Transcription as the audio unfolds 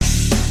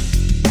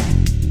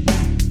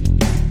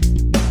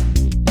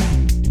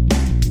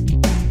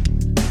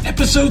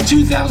episode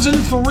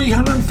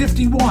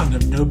 2351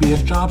 of No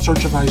BS Job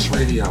Search Advice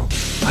Radio.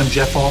 I'm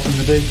Jeff Altman,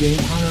 the Big Game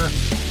Hunter.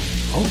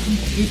 Welcome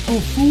to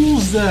April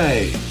Fool's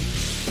Day. And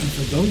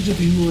for those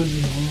of you who are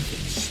in the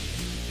office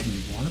and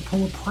you want to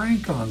pull a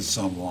prank on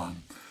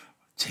someone,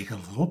 take a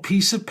little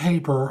piece of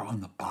paper on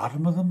the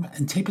bottom of them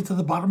and tape it to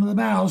the bottom of the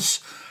mouse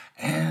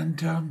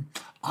and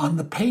on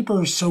the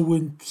paper, so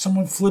when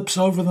someone flips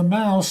over the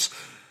mouse,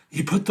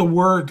 you put the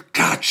word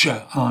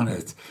gotcha on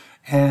it.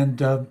 And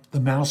the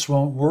mouse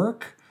won't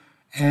work,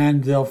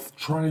 and they'll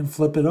try and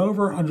flip it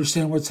over,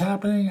 understand what's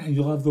happening, and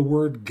you'll have the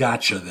word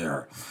gotcha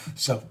there.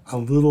 So a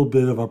little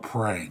bit of a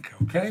prank,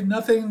 okay?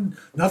 Nothing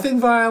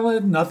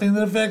violent, nothing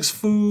that affects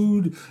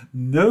food,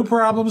 no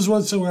problems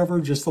whatsoever,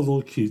 just a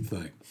little cute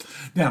thing.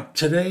 Now,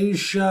 today's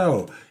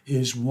show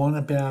is one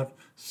about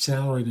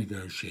salary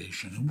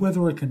negotiation and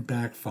whether it can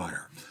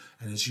backfire.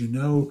 And as you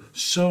know,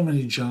 so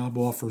many job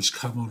offers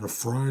come on a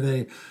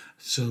Friday,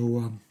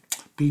 so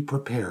be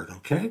prepared,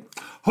 okay?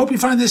 Hope you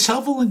find this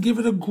helpful and give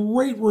it a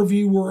great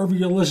review wherever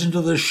you listen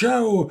to the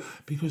show,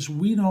 because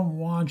we don't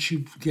want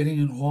you getting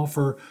an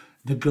offer,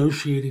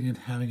 negotiating, and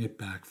having it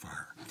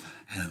backfire.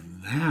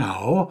 And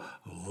now,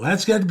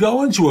 let's get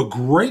going to a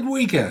great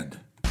weekend.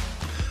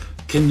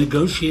 Can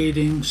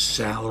negotiating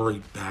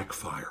salary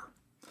backfire?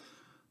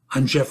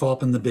 I'm Jeff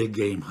Altman, the Big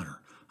Game Hunter.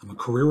 I'm a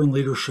career and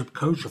leadership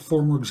coach, a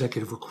former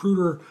executive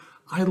recruiter.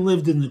 I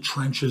lived in the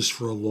trenches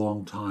for a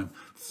long time,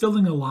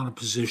 filling a lot of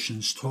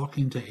positions,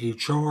 talking to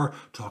HR,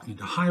 talking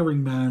to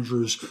hiring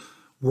managers,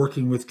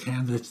 working with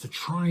candidates to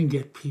try and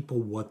get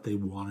people what they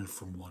wanted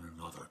from one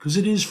another, because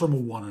it is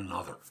from one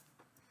another.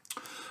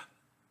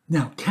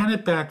 Now, can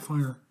it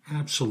backfire?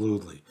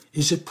 Absolutely.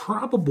 Is it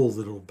probable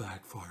that it'll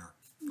backfire?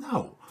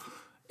 No.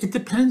 It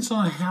depends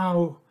on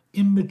how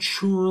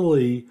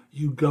immaturely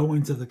you go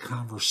into the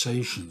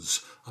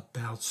conversations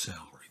about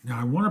salary. Now,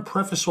 I want to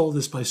preface all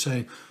this by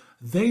saying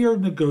they are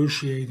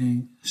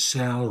negotiating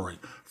salary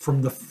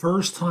from the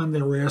first time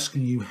they're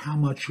asking you how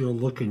much you're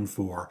looking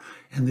for,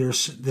 and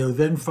they're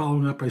then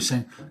following up by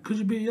saying, could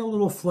you be a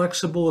little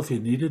flexible if you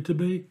needed to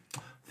be?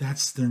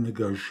 That's their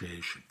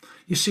negotiation.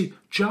 You see,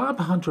 job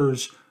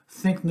hunters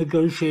think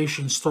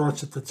negotiation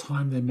starts at the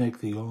time they make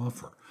the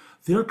offer.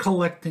 They're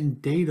collecting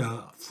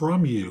data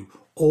from you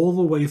all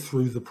the way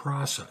through the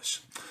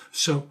process.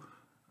 So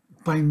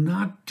by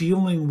not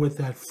dealing with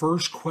that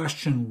first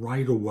question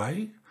right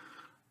away,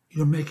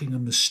 you're making a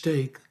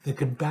mistake that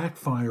can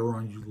backfire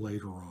on you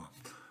later on.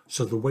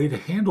 So the way to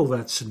handle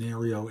that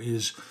scenario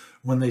is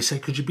when they say,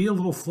 could you be a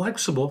little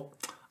flexible?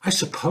 I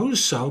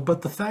suppose so,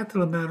 but the fact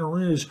of the matter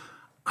is,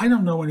 I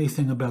don't know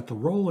anything about the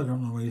role. I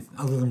don't know anything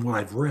other than what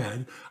I've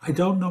read. I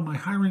don't know my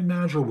hiring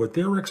manager, what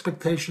their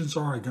expectations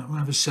are. I don't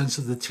have a sense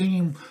of the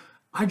team.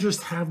 I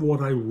just have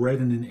what I read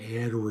in an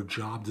ad or a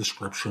job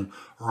description,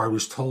 or I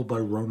was told by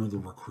Rona the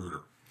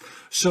recruiter.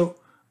 So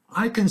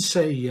I can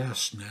say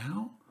yes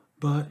now,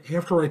 but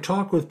after I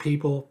talk with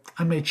people,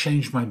 I may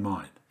change my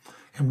mind.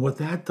 And what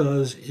that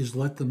does is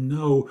let them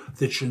know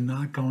that you're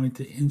not going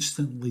to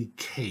instantly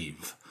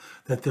cave,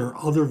 that there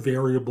are other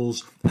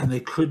variables and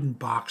they couldn't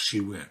box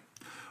you in.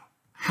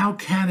 How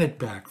can it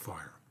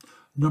backfire?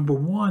 Number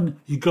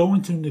one, you go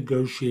into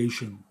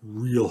negotiation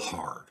real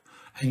hard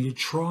and you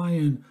try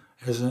and,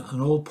 as an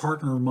old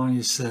partner of mine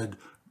has said,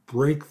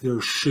 break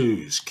their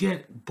shoes,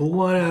 get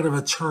blood out of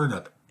a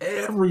turnip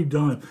every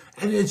dime.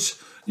 And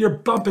you're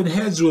bumping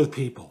heads with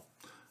people.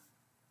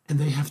 And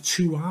they have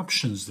two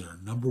options there.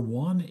 Number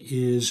one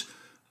is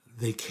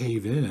they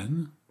cave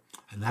in,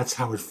 and that's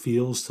how it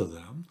feels to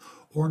them.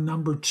 Or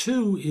number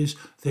two is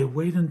they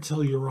wait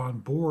until you're on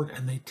board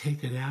and they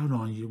take it out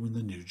on you in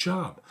the new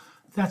job.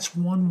 That's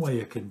one way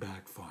it can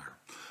backfire.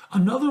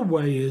 Another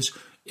way is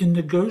in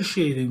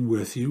negotiating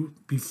with you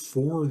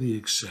before the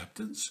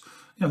acceptance.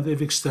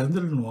 They've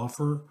extended an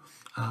offer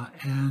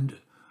and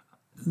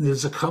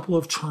there's a couple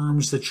of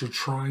terms that you're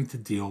trying to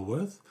deal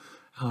with.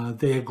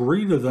 They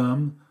agree to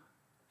them,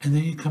 and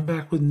then you come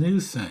back with new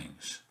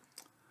things.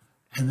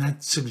 And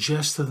that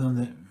suggests to them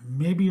that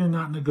maybe you're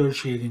not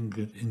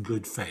negotiating in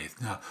good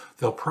faith. Now,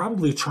 they'll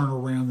probably turn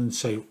around and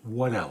say,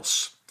 what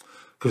else?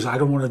 Because I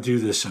don't want to do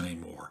this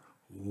anymore.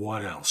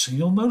 What else? And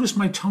you'll notice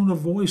my tone of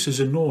voice is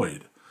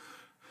annoyed.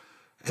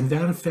 And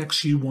that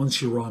affects you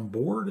once you're on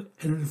board,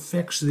 and it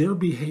affects their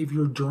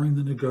behavior during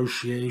the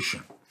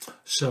negotiation.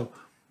 So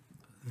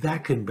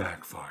that can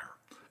backfire.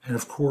 And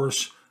of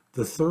course,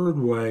 the third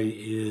way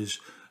is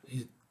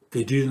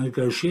they do the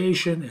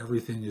negotiation,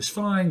 everything is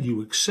fine, you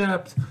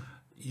accept,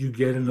 you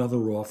get another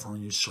offer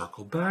and you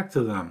circle back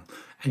to them.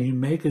 And you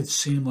make it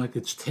seem like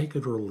it's take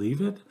it or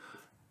leave it.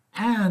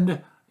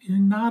 And you're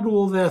not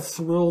all that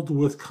thrilled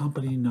with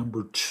company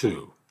number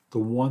two, the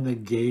one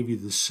that gave you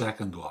the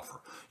second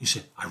offer. You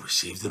say, I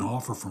received an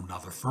offer from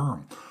another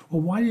firm.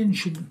 Well, why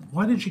didn't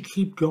you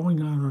keep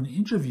going on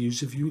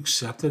interviews if you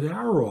accepted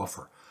our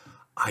offer?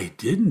 I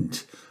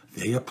didn't.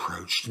 They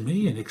approached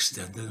me and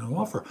extended an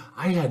offer.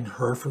 I hadn't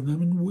heard from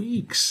them in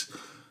weeks.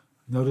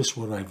 Notice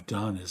what I've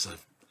done is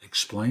I've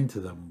explained to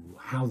them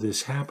how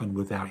this happened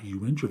without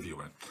you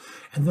interviewing.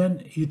 And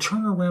then you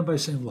turn around by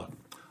saying, look,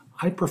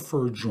 I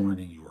prefer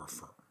joining your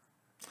firm.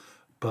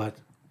 but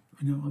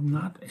I'm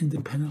not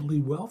independently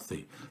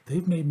wealthy.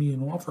 They've made me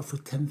an offer for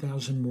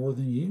 $10,000 more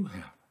than you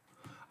have.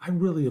 I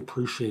really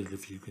appreciate it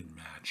if you can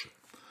match it.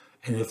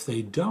 And if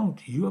they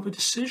don't, you have a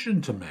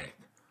decision to make.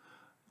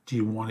 Do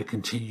you want to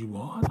continue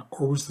on,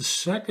 or was the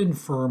second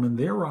firm and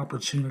their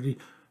opportunity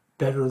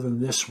better than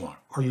this one?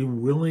 Are you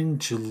willing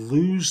to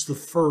lose the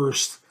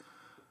first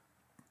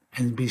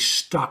and be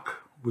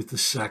stuck with the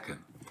second?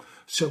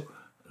 So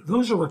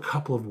those are a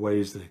couple of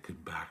ways that it can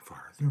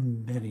backfire. There are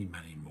many,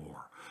 many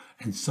more.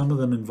 And some of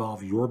them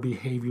involve your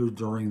behavior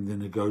during the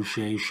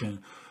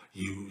negotiation,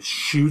 you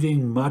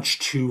shooting much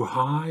too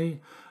high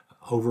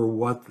over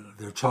what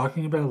they're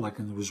talking about. Like,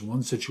 there was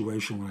one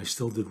situation when I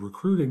still did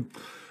recruiting,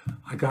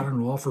 I got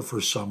an offer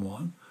for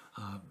someone,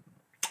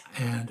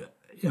 and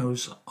it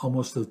was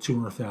almost a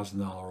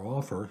 $200,000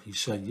 offer. He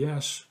said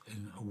yes,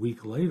 and a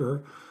week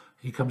later,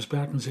 he comes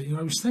back and said,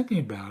 I was thinking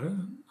about it.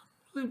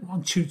 They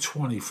want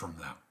 $220 from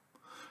them.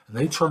 And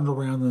they turned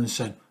around and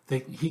said,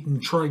 he can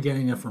try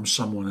getting it from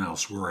someone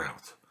else. We're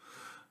out.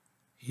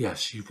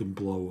 Yes, you can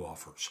blow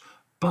offers.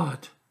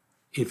 But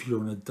if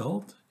you're an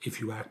adult, if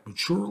you act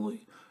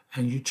maturely,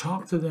 and you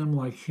talk to them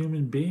like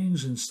human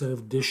beings instead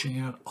of dishing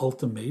out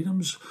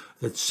ultimatums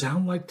that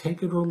sound like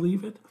take it or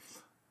leave it,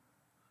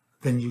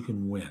 then you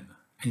can win.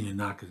 And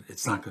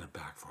it's not going to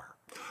backfire.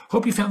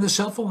 Hope you found this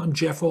helpful. I'm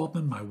Jeff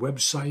Altman. My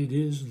website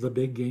is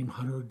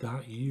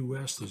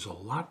thebiggamehunter.us. There's a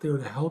lot there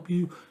to help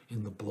you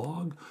in the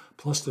blog.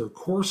 Plus, there are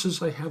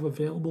courses I have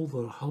available that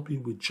will help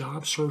you with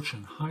job search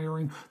and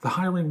hiring. The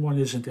hiring one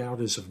isn't out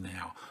as of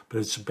now, but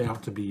it's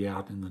about to be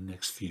out in the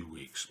next few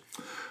weeks.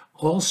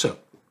 Also,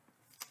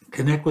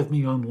 connect with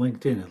me on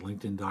LinkedIn at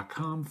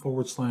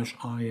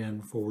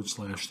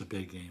linkedin.com/IN/The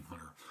Big Game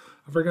Hunter.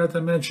 I forgot to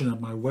mention at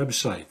my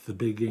website,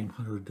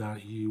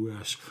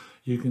 thebiggamehunter.us,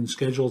 you can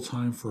schedule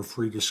time for a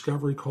free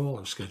discovery call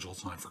or schedule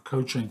time for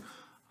coaching.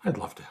 I'd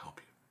love to help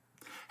you.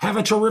 Have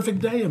a terrific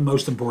day, and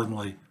most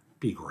importantly,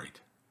 be great.